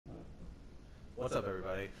What's up,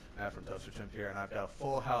 everybody? Matt from Toaster Chimp here, and I've got a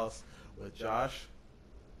full house with Josh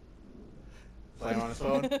playing on his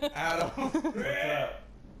phone, Adam, what's up?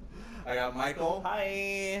 I got Michael,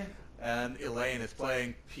 hi, and Elaine is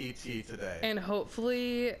playing PT today. And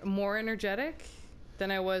hopefully more energetic than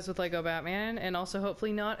I was with Lego Batman, and also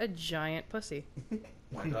hopefully not a giant pussy.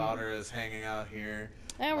 My daughter is hanging out here.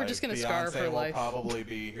 And we're just gonna scar for life. Will probably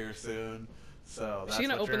be here soon. So that's she's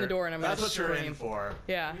gonna open the door and I'm gonna That's what scream. you're in for.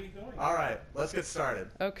 Yeah. All right, let's get started.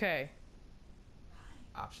 Okay.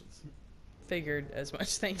 Options. Figured as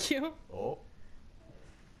much. Thank you. Oh.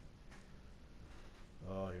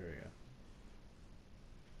 Oh, here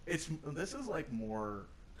we go. This is like more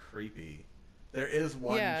creepy. There is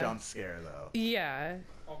one jump scare though. Yeah.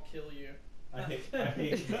 I'll kill you. I hate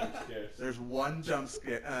jump scares. There's one jump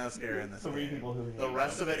scare in this. Three people who the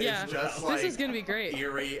rest of it is just like this is gonna be great.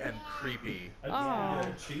 Eerie and creepy. I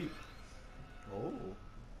just cheap. Oh.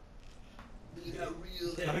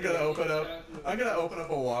 I'm gonna open up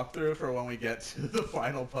a walkthrough for when we get to the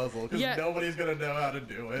final puzzle because nobody's gonna know how to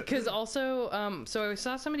do it. Because also, so I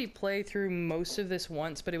saw somebody play through most of this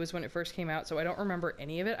once, but it was when it first came out, so I don't remember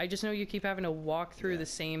any of it. I just know you keep having to walk through the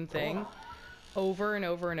same thing over and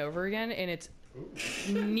over and over again, and it's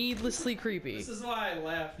needlessly creepy. This is why I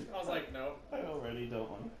left. I was like, nope. I already don't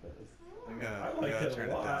like this. I'm gonna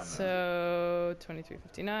turn it down. So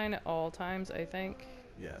 2359 all times, I think.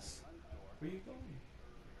 Yes. Where are you going?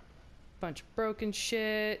 Bunch of broken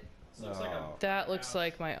shit. That looks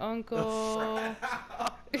like my uncle. A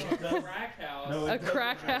crack house. No, a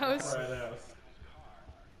crack house.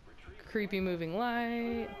 Creepy moving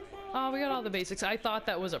light. Oh, we got all the basics. I thought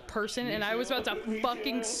that was a person, and I was about to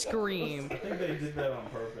fucking scream. I think they did that on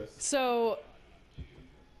purpose. So,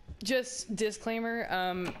 just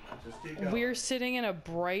disclaimer. We're sitting in a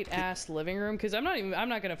bright ass living room because I'm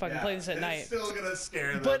not gonna fucking play this at night. Still gonna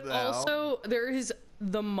scare them. But also, there is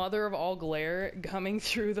the mother of all glare coming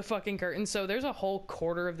through the fucking curtain, so there's a whole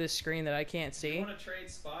quarter of this screen that I can't see. You want to trade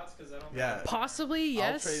spots? Because I don't. Yeah. Possibly,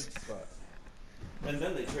 yes. I'll trade spots. And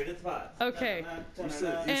then they traded spots. Okay. You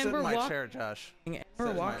sit in my chair, Josh.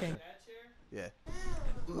 We're walking. That chair? Yeah.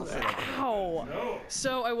 Ow. No.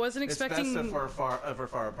 So I wasn't expecting. It's best if we're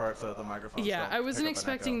far apart so that the microphone. Yeah, I wasn't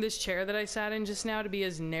expecting this chair that I sat in just now to be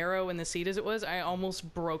as narrow in the seat as it was. I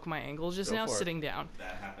almost broke my ankle just now sitting down.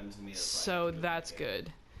 That happened to me. So that's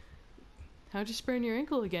good. How'd you sprain your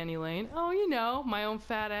ankle again, Elaine? Oh, you know, my own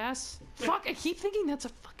fat ass. Fuck, I keep thinking that's a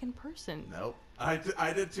fucking person. Nope. I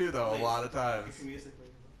did too, though, a lot of times.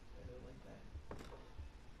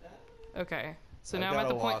 Okay, so now I'm at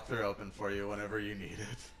the point. I've got a walkthrough open for you whenever you need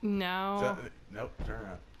it. Now. Nope, turn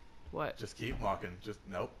around. What? Just keep walking. Just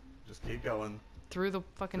keep going. Through the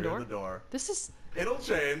fucking door? Through the door. This is. It'll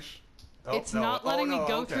change. Oh, it's not letting me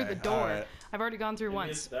go through the door. Right. I've already gone through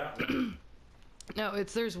once. No,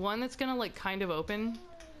 there's one that's gonna like kind of open,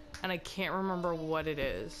 and I can't remember what it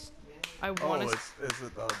is. I want to. Oh, is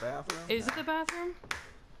it the bathroom? Is it the bathroom?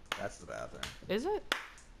 That's the bathroom. Is it?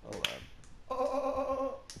 Hold on.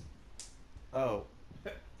 Oh.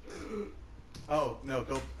 Oh no!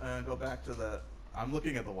 Go back to the. I'm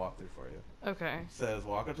looking at the walkthrough for you. Okay. It says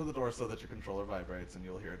walk up to the door so that your controller vibrates, and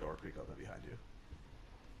you'll hear a door creak open behind you.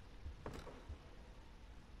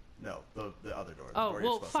 No, the other door. Oh,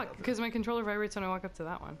 well, fuck, because my controller vibrates when I walk up to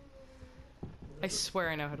that one. I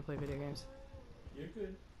swear I know how to play video games. You're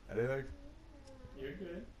good. Anything? You're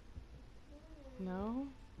good. No?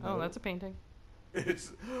 Oh, that's a painting.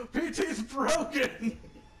 PT's broken!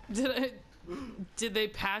 Did they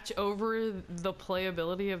patch over the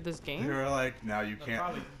playability of this game? They were like, now you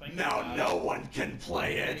can't. Now no one can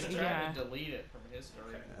play it! He's trying to delete it from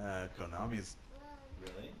history. Konami's...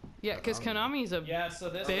 Really? Yeah, because Konami's a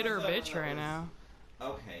bitter bitch right now.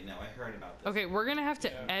 Okay, no, I heard about this. Okay, we're gonna have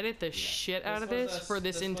to edit the shit out of this for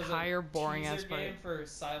this entire boring ass part. Game for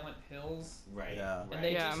Silent Hills. Right. Yeah. And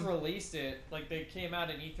they just released it. Like, they came out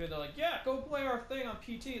in E3, they're like, yeah, go play our thing on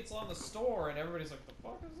PT, it's on the store. And everybody's like, the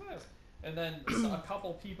fuck is this? And then a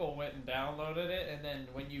couple people went and downloaded it, and then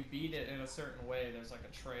when you beat it in a certain way, there's like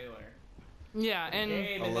a trailer. Yeah, and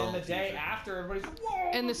then the day after, everybody's like,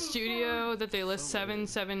 whoa! And the studio that they list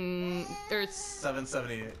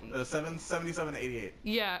 7788.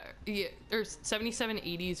 Yeah, or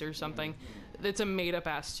 7780s or something. It's a made-up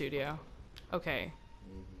ass studio. Okay.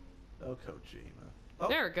 Oh, Kojima. Oh,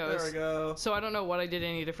 there it goes. There we go. So I don't know what I did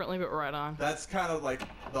any differently, but we're right on. That's kind of like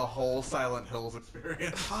the whole Silent Hills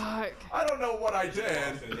experience. Fuck. I don't know what I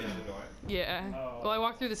did. Yeah. Well, I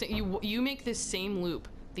walked through the same. You make this same loop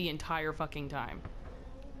the entire fucking time.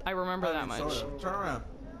 I remember that much. Turn around.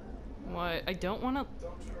 What? I don't want to.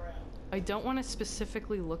 I don't want to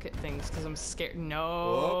specifically look at things because I'm scared.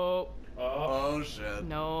 No. Oh Oh shit.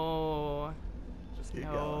 No. Just keep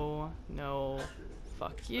going. No.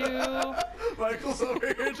 Fuck you. Michael's over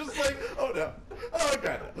here just like, oh no. Oh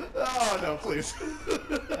god. Oh no, please.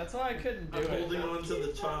 That's why I couldn't do I'm it. holding on to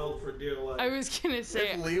the child for dear life. I was gonna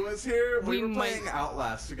say. If Lee was here, we were we playing might-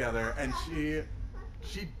 Outlast together, and she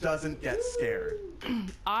doesn't get scared.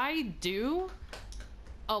 I do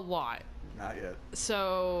a lot. Not yet.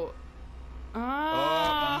 So. Oh,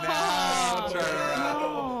 now turn around.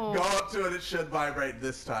 No. Go up to it. It should vibrate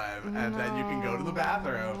this time, and then you can go to the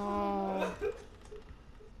bathroom. No.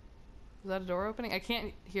 Is that a door opening? I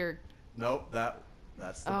can't hear. Nope,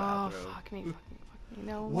 that's the Oh, bathroom. fuck me.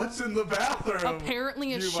 No. What's in the bathroom?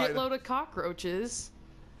 Apparently a You might- shitload of cockroaches.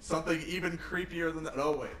 Something even creepier than that.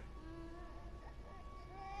 Oh wait.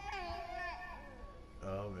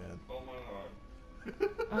 Oh man. Oh my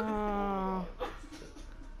god. Oh.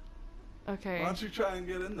 Okay. Why don't you try and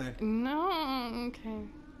get in there? No. Okay.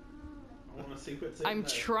 I want to see what's in I'm there.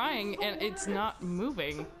 trying and it's not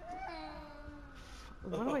moving.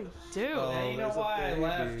 What do I do? Oh, Yeah, you know there's a why I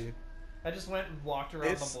left? baby. I just went and walked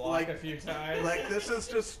around It's the block like- a few times. Like this is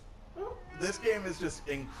just. This game is just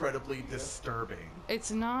incredibly disturbing. It's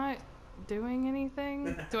not doing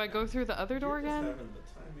anything. Do I go through the other door You're just again? having the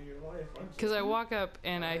time of your life, aren't you? Because I walk up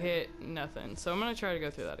and I hit nothing. So I'm gonna try to go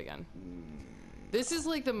through that again. This is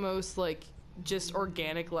like the most like just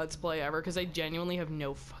organic Let's Play ever because I genuinely have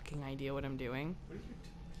no fucking idea what I'm doing. What are you doing?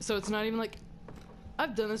 So it's not even like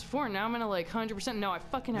I've done this before. Now I'm gonna like 100%. No, I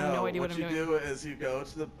fucking have no idea what I'm doing. What you do is you go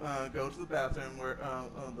to the bathroom where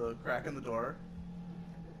the crack in the door,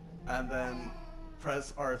 and then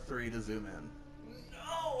press R3 to zoom in.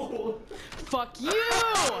 No! Fuck you!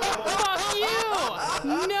 Fuck you!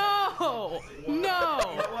 No!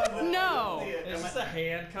 No! It's just a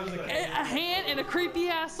hand comes A hand and a creepy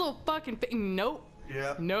ass little fucking nope.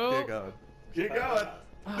 Yep. Nope. Keep going. Keep going.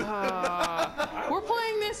 We're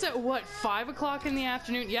playing this at what, 5 o'clock in the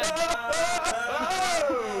afternoon? Yeah.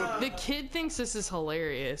 The kid thinks this is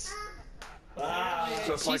hilarious.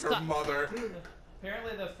 Just like She's her got- mother.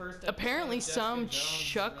 Apparently the first episode Apparently of Jessica some Jones is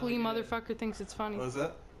chuckly really good. motherfucker thinks it's funny. What is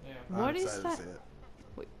that? Yeah. What I'm is excited that? to see it.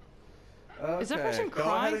 Wait. Okay. Is that person Go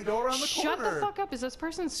crying? ahead and go around the Shut corner. the fuck up. Is this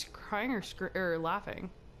person crying or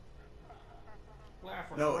laughing?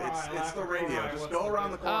 Laugh or No, cry, it's laugh the or radio. cry, Just what's go the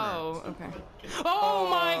around the difference? corner. Oh, okay. Oh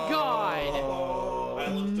my god! Oh, I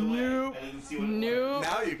looked away. Nope. I didn't see what it was. Nope.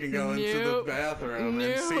 Now you can go into the Nope. bathroom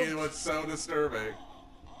Nope. and see what's so disturbing.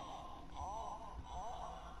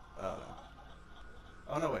 Oh no.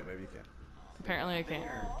 Oh no, wait, maybe you can. Apparently I can't.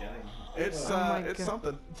 They're getting- It's Oh my it's God.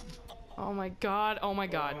 something. Oh my god. Oh my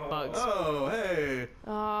god. Bugs. Oh hey,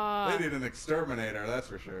 Uh, they need an exterminator, that's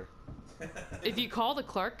for sure. if you call the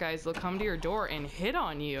Clark guys, they'll come to your door and hit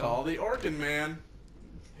on you. Call the Orkin man.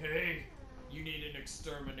 Hey, you need an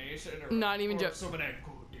extermination or Not even or joke. some of that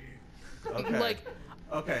good Okay. Like,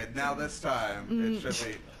 Okay, now this time it should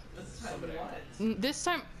be. Some of what? this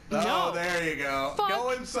time. Oh, No. there you go. Fuck.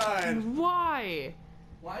 Go inside. Why?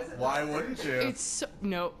 Why is it? Why wouldn't you? It's so,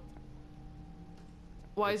 no.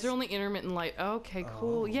 Why is there only intermittent light? Okay,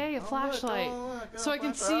 cool. Yay, a look, flashlight. oh, look, So I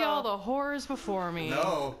can flashlight. see all the horrors before me.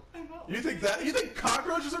 No. You think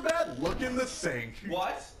cockroaches are bad? Look in the sink.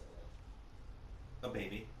 What? A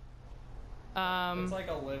baby. It's like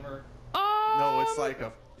a liver No, it's like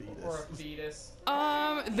a or a fetus.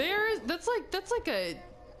 fetus. that's like a.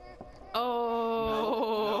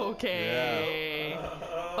 Oh, okay.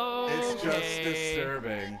 It's just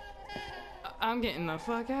disturbing. I'm getting the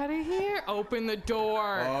fuck out of here. Open the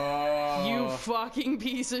door. Oh. You fucking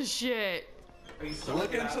piece of shit. Are you still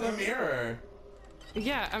Look into the mirror.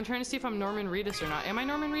 Yeah, I'm trying to see if I'm Norman Reedus or not. Am I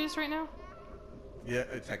Norman Reedus right now? Yeah,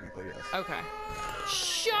 technically yes. Okay.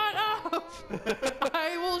 Shut up!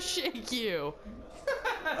 I will shake you.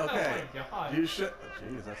 Okay. Oh my God. You should.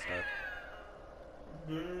 Jeez, that's dark.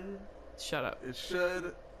 Shut up. It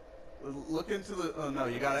should. Look into the. Oh no,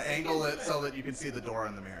 you gotta angle it so that you can see the door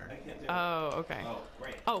in the mirror. I can't do it. Oh, okay. Oh,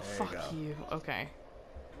 great. Oh, There you fuck go. you. Okay.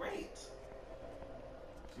 Great.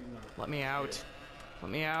 She's not. Let me out.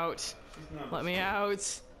 Let me out. She's not. Let me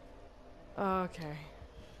out. Okay.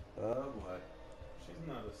 Oh boy. She's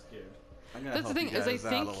not as scared. I'm gonna That's the help thing, you is I guys out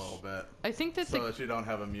think- a little bit I think that so that you don't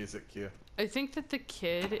have a music cue. I think that the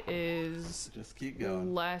kid is Just keep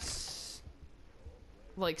going. less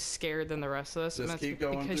like scared than the rest of us, and Just that's keep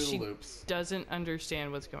going because through she the loops. doesn't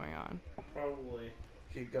understand what's going on. Probably.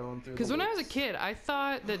 Keep going through. Because the when I was a loops. kid, I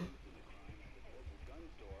thought that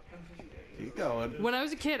Keep Keep going. When I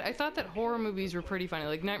was a kid, I thought that horror movies were pretty funny.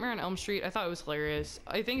 Like Nightmare on Elm Street, I thought it was hilarious.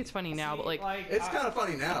 I think it's funny now, but like It's kind of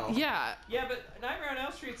funny now. yeah. Yeah, but Nightmare on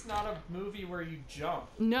Elm Street's not a movie where you jump.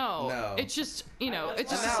 No. It's just,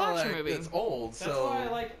 it's just a Now, slasher like, movie. It's old, That's so. why I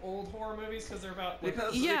like old horror movies because they're about like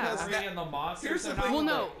Because Freddy and the monsters. here's the They're not thing. Well,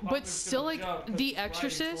 no, like, but "Fuck, who's still, gonna like, jump?" 'cause The writing's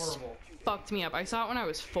Exorcist horrible. fucked me up. I saw it when I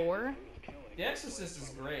was 4, The Exorcist is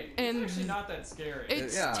great. And It's actually not that scary.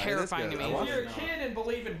 it's Yeah, it is terrifying to good. I me. love If you're a kid and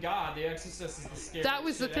believe in God, The Exorcist is the scariest. That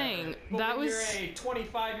was the shit thing. ever. But That when was- you're a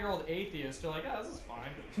 25-year-old atheist, you're like, oh, this is fine.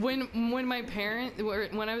 When my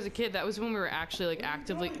when I was a kid, that was when we were actually like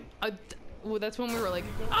actively. Well, that's when we were like,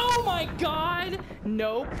 oh my god,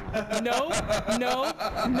 nope, nope, no,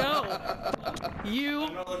 no. You,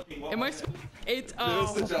 I'm not looking. What am I? was it? It's It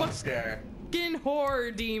was the a jump scare. fucking horror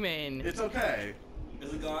demon. It's okay.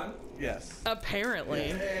 Is it gone? Yes. Apparently,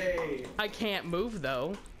 Hey. I can't move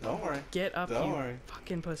though. Don't worry. Get up, Don't you worry.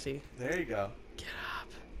 fucking pussy. There you go. Get up.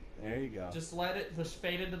 There you go. Just let it just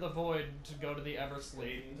fade into the void to go to the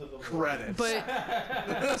Eversleep. Into the Credits.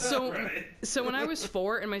 But so Right. so when I was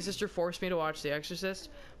 4 and my sister forced me to watch The Exorcist,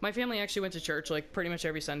 my family actually went to church like pretty much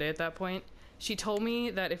every Sunday at that point. She told me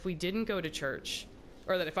that if we didn't go to church,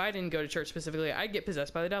 or that if I didn't go to church specifically, I'd get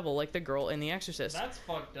possessed by the devil like the girl in The Exorcist. That's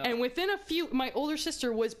fucked up. And within a few, my older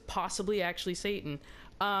sister was possibly actually Satan.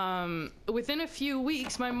 Within a few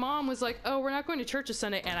weeks, my mom was like, "Oh, we're not going to church this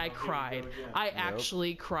Sunday," and I cried. I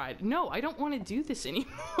actually cried. No, I don't want to do this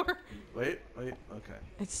anymore. Wait. Okay.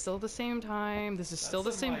 It's still the same time. This is That's still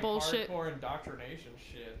the some, same like, bullshit. Hardcore indoctrination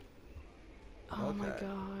shit. Oh my Okay.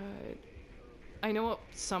 god. I know at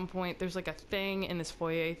some point there's like a thing in this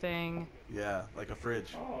foyer thing. Yeah, like a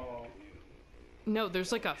fridge. Oh. No,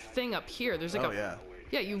 there's like a thing up here. There's like Oh a yeah.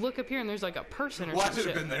 yeah. You look up here and there's like a person or Watch some it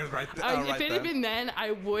shit. have been there right there. If it had been then, I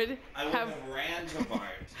would I would have. have ran to Bart.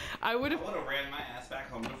 I would I have. would have ran my ass back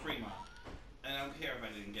home to Fremont. And I don't care if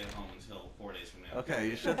I didn't get home until 4 days from now. Okay,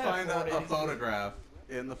 you should find a photograph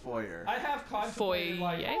in the foyer. I have contemplated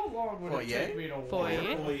like, Foyer? how long would it Foyer? take me to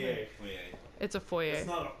Foyer? walk? Foyer. It's a foyer. It's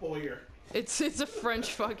not a foyer. It's a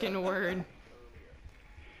French fucking word.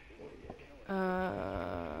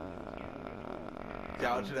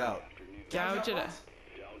 Gouge it out. Gouge it out.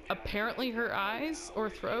 Apparently her eyes or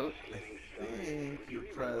throat. I think you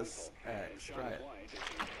press X. Try it.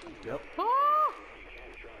 Yep. Ah!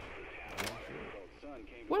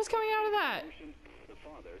 What is coming out of that?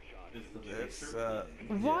 It's the It's picture.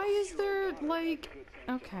 Why is there like?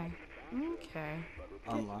 Okay.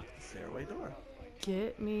 Unlock the stairway door.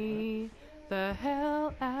 Get me the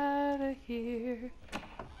hell out of here.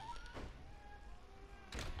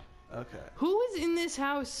 Okay. Who is in this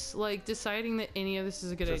house, like, deciding that any of this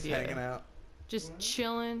is a good Just idea? hanging out, Just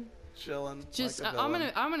chilling. chilling. Just, like a I'm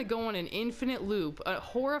villain. gonna go on an infinite loop, a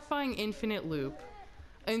horrifying infinite loop,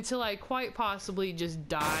 until I quite possibly just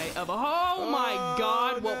die of a. Oh my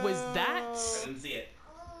God! What was that? I didn't see it.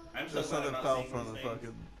 I'm so Just glad I'm something not fell seeing from these the things.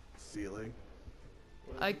 fucking ceiling.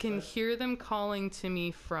 I can hear them calling to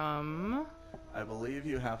me from. I believe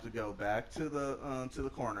you have to go back to the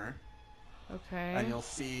corner, Okay. and you'll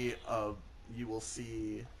see you will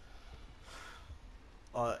see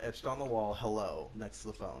etched on the wall "Hello" next to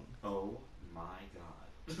the phone. Oh my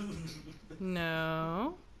god.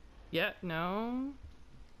 No. Yeah. No.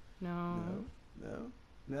 No.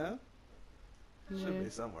 No. Should No. be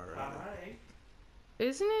somewhere around there. Hi.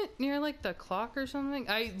 Isn't it near like the clock or something?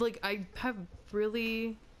 I have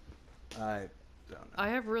really I don't know. I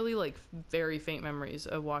have really like very faint memories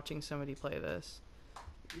of watching somebody play this.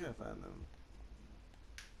 You gotta find them.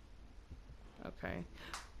 Okay.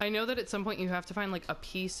 I know that at some point you have to find like a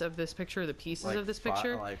piece of this picture, or the pieces Like of this fi-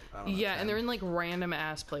 picture. like, I don't know, Yeah, and 10. they're in like random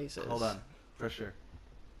ass places. Hold on, for sure,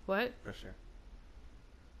 What? for sure.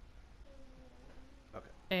 Okay.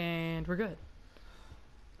 And we're good.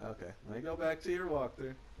 Okay. Let me go back to your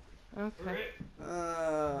walkthrough. Okay.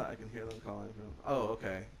 I can hear them calling from. Oh,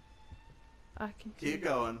 okay. I can. Keep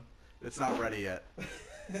going. It's not ready yet.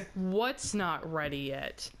 What's not ready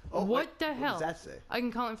yet? Oh, what wait, the hell? What does that say? I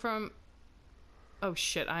can call it from. Oh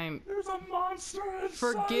shit! I am. There's a monster inside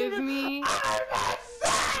Forgive of me. I'm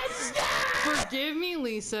infested! Forgive me,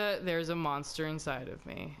 Lisa. There's a monster inside of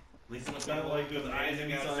me. Lisa was Is that like the with eyes man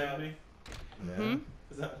against inside out. me? Yeah. Hmm?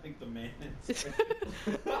 Is that like the man inside?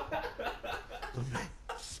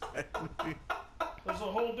 There's a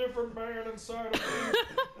whole different man inside of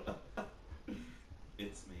me.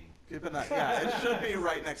 It's me. Keep an eye. Yeah, it should be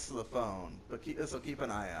right next to the phone. But keep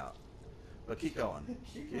an eye out. But keep going.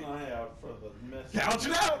 Keep an eye out for the mess. Count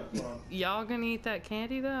it out! Y'all gonna eat that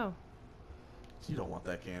candy though? You don't want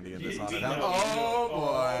that candy in this You haunted do house. know. Oh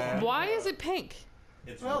boy. Why is it pink?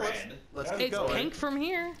 It's Well, red. let's keep It's going. pink from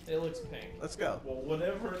here. It looks pink. Let's go. Well,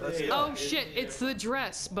 whatever Let's it is. go. Oh shit, it's the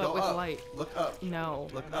dress, but Go with up. light. Look up. No.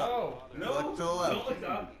 Look up. No. No. Look to the left. Don't look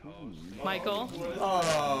up. Michael?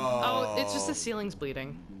 Oh. Oh, it's just the ceiling's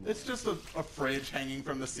bleeding. It's just a fridge hanging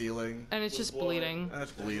from the ceiling, And it's just bleeding. and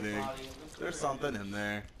it's bleeding. There's something in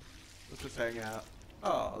there. Let's just hang out.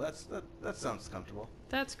 Oh, that sounds comfortable.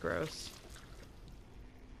 That's gross.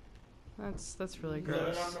 That's really Blood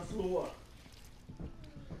gross. on the floor.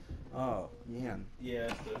 Oh, man.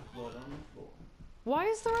 Yes, there's blood on the floor. Why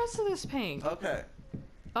is the rest of this pink? Okay.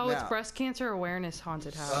 Oh, it's now. breast cancer awareness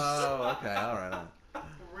haunted house. Oh, okay. All right.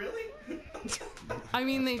 Really? I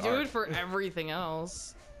mean, they do dark. it for everything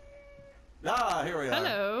else. Ah, here we are.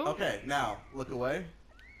 Hello. Okay, now look away.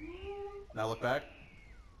 Now look back.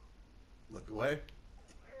 Look away.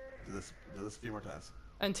 Do this a few more times,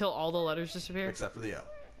 Until all the letters disappear. except for the O.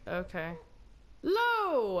 Okay.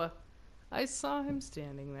 Lo! I saw him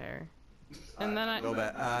standing there. And then I... Go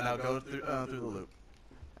back. Now go through the loop.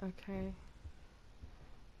 Okay.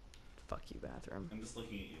 Fuck you, bathroom. I'm just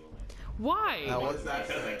looking at you, Elaine. Why? Now what does that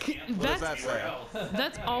Because I say? can't What does That's- that say?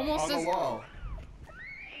 That's almost On as... the wall.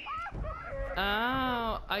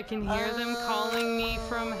 Oh, I can hear them calling me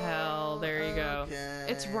from hell. There you go. Okay.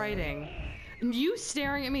 It's writing. You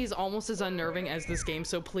staring at me is almost as unnerving as this game,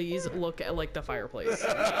 so please look at, like, the fireplace.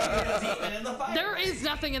 There's even in the fire. There is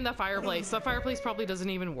nothing in the fireplace. The fireplace probably doesn't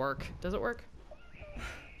even work. Does it work?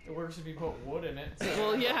 It works if you put wood in it.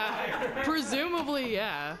 Well, yeah. Presumably,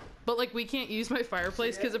 yeah. But, like, we can't use my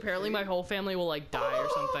fireplace because apparently my whole family will, like, die or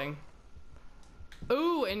something.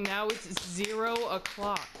 Ooh, and now it's 0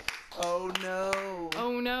 o'clock. Oh no.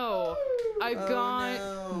 Oh, no. I've Oh, gone...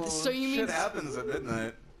 no. So you mean... Shit happens at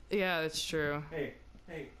midnight. Yeah, that's true. Hey,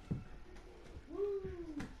 hey.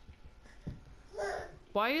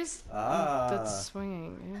 Why is Ah. that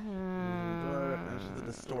swinging? There's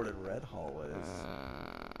the distorted red hallways.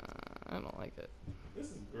 I don't like it. This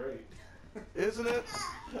is great. Isn't it?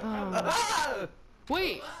 Oh. Ah!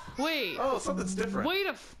 Wait. Oh, something's different.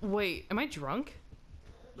 Wait. Am I drunk?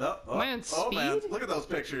 No, oh, Am I on Oh man, speed? look at those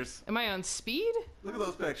pictures. Am I on speed? Look at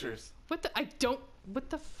those pictures. What the? I don't. What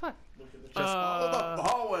the fuck? Look at the Just follow the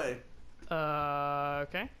hallway.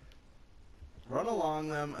 Okay. Run along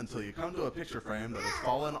them until you come to a picture frame that has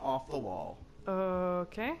fallen off the wall.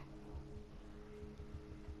 Okay.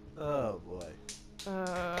 Oh boy. Keep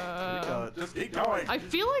going. Just keep going. I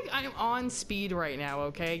feel like I'm on speed right now,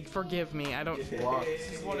 okay? Forgive me. I don't. Walk.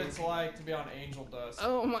 This is what it's like to be on angel dust.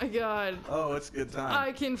 Oh my god. Oh, it's a good time.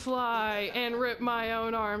 I can fly and rip my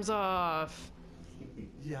own arms off.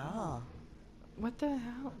 Yeah. What the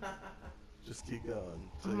hell? Just keep going.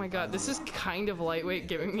 Oh my god, this is kind of lightweight,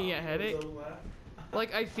 giving me a headache. So left.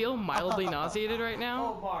 Like, I feel mildly nauseated right Oh,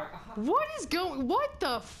 now. Mark. What is going? What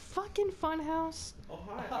the fucking funhouse? Oh,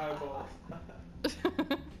 hi, eyeball.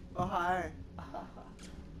 Oh hi.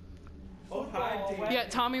 Oh, hi, Dan. Yeah,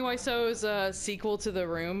 Tommy Wiseau's sequel to The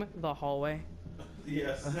Room, The Hallway.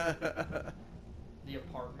 Yes. The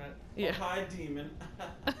apartment. Yeah. Oh, hi, demon.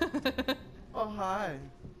 Oh hi.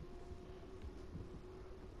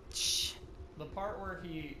 Shh. The part where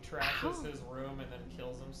he trashes his room and then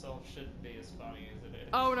kills himself shouldn't be as funny as it is.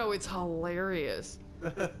 Oh no, it's hilarious.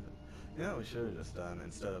 You know what we should have just done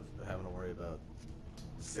instead of having to worry about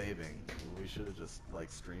saving? We should have just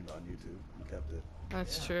like streamed on YouTube and kept it.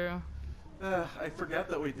 That's true. I forget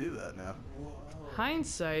that we do that now.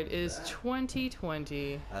 Hindsight is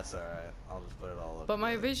 20/20, That's alright. I'll just put it all up. but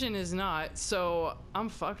my together. vision is not, so I'm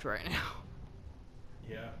fucked right now.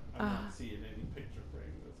 Yeah, I'm not seeing any picture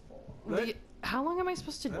frame that's falling. What? How long am I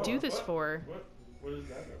supposed to do this What? for? What is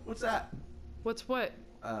that? What's that? What's what?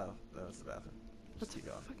 Oh, that was the bathroom. What's Just a keep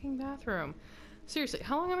going. fucking bathroom? Seriously,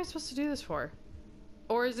 how long am I supposed to do this for?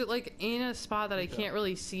 Or is it like in a spot that I can't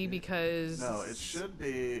really see because... No, it should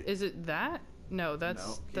be. Is it that? No, that's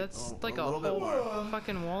No, keep- that's oh, like a a little bit whole more.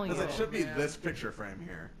 fucking wall Because unit. it should be man. this picture frame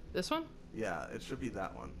here. This one? Yeah, it should be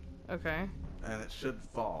that one. Okay. And it should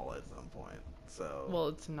fall at some point. So. Well,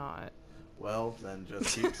 it's not. Well, then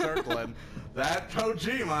just keep circling. That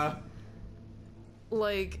Kojima!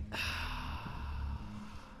 Like,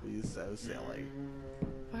 He's so silly.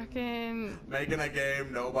 fucking... Making a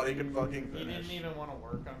game nobody can fucking He finish. didn't even want to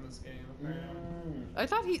work on this game, apparently.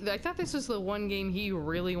 I thought this was the one game he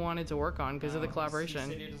really wanted to work on because of the He collaboration.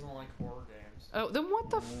 said he doesn't like horror games. Oh, then what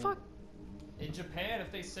the fuck? In Japan,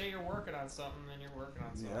 if they say you're working on something, then you're working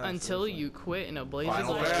on something. Yeah. Until seriously. you quit in a blaze of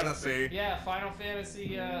Final glory. Fantasy! Yeah, Final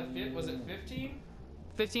Fantasy, was it 15?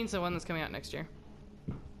 15's the one that's coming out next year.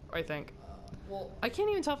 I think. Well, I can't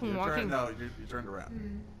even tell if I'm walking. No, you turned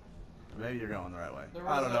around. Maybe you're going the right way. There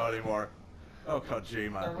I was don't know a- anymore. Oh, there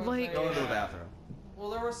Kojima. was Like- Go into the bathroom. Well,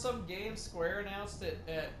 there was some game Square announced it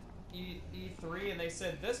at E3, and they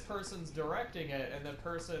said this person's directing it, and the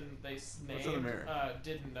person they named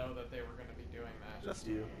didn't know that they were going to be doing that. Just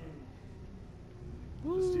you.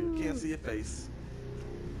 Just you. Can't see your face.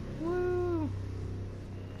 Woo!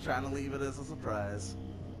 Trying to leave it as a surprise.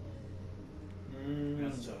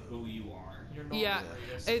 As to who you are. You're Norman Yeah,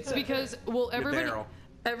 Reedus. it's because well, Daryl.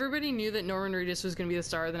 everybody knew that Norman Reedus was going to be the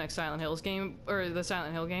star of the next Silent Hills game, or the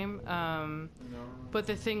Silent Hill game. But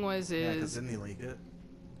the thing was, Yeah, 'cause is didn't he leak it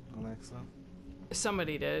on accident?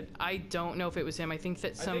 somebody did. I don't know if it was him. I think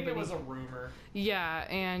that I somebody. think it was a rumor. Yeah,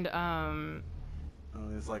 and Oh,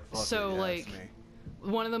 he's like, fuck So, it, yeah, like,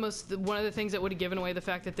 it's me. one of the things that would have given away the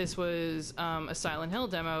fact that this was a Silent Hill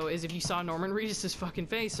demo is if you saw Norman Reedus' fucking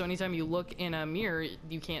face. So anytime you look in a mirror,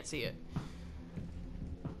 you can't see it.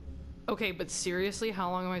 Okay, but seriously, how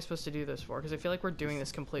long am I supposed to do this for? Because I feel like we're doing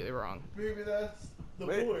this completely wrong. Maybe that's the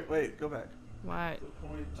point. Wait, go back. What? The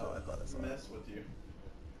point to Oh, I thought I saw it. mess with you.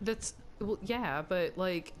 That's well, yeah, but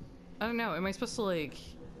like, I don't know. Am I supposed to like?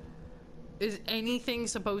 Is anything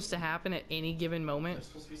supposed to happen at any given moment? There's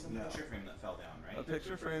supposed to be some No. picture frame that fell down, A right?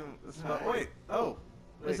 picture frame. This is about, wait. Oh.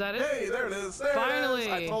 Is that it? Hey, there it is. There Finally. it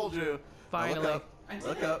is. I told you. Finally. Now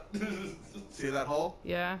look up. Look up. See that hole?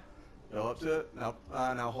 Yeah. Go up to it. Now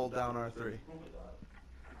hold down R3.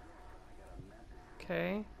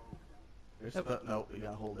 Okay. No, you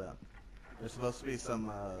gotta hold down. There's supposed to be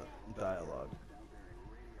some dialogue.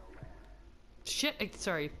 Shit.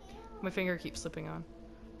 Sorry, my finger keeps slipping on,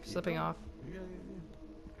 slipping off. You gotta-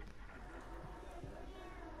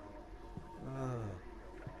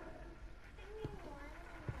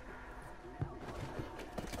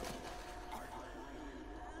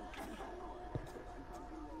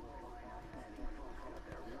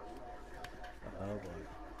 Oh boy.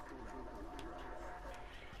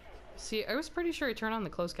 See, I was pretty sure I turned on the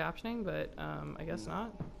closed captioning, but I guess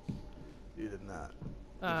not. You did not.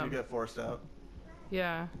 Did you get forced out?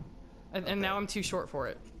 Yeah. And now I'm too short for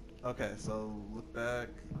it. Okay, so look back.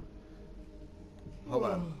 Hold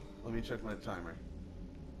on. Let me check my timer.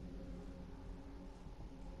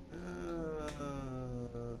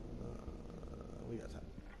 We got time.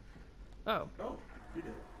 Oh, Oh, you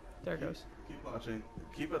did. there it goes. Keep watching.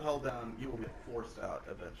 Keep it held down. You will get forced out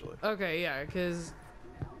eventually. Okay, yeah, because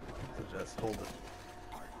So just hold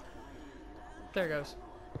it. there it goes.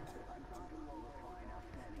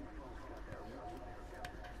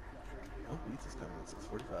 Oh, pizza's coming at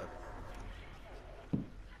 6:45.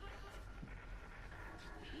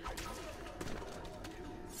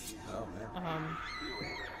 Oh man.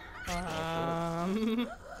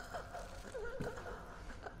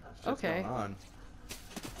 Shit's Okay. going on.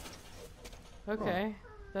 Okay,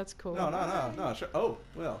 that's cool. No. Sure. Oh,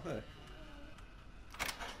 well, hey.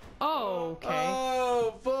 Oh, okay.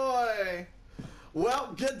 Oh boy.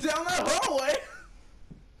 Well, get down that hallway.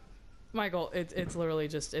 Michael, it's literally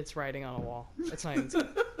just it's writing on a wall. It's not even.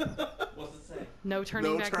 What's it say? No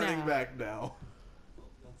turning No back turning now. back now.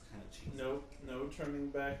 That's kind of cheesy. No turning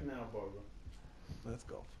back now, Barbara. Let's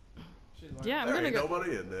go. She's like, Yeah, I'm There gonna ain't go.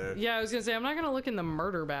 nobody in there. Yeah, I was gonna say I'm not gonna look in the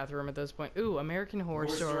murder bathroom at this point. Ooh, American Horror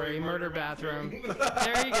Story murder bathroom.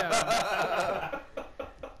 There you go.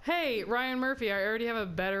 Hey, Ryan Murphy, I already have a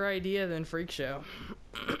better idea than Freak Show.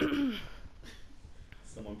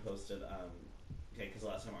 Someone posted, okay, because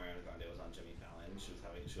last time Ariana Grande was on Jimmy Fallon,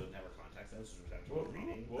 she wouldn't have her contacts in, so she was actually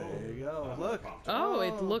reading. There you go. Look. Prompter. Oh,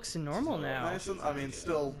 it looks normal So now. Nice and, I mean,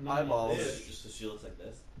 still No, eyeballs. Yeah, just so she looks like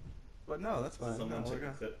this. But no, that's fine. Someone No, took we're a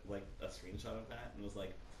good. clip, like a screenshot of that and was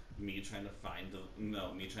like, me trying to find the,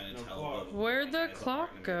 me trying to No tell clock. the Where'd the guy's clock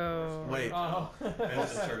apartment in the go? first Wait. oh. And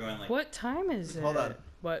it's just her going like, What time is it? Hold on.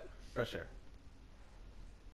 What? Fresh air.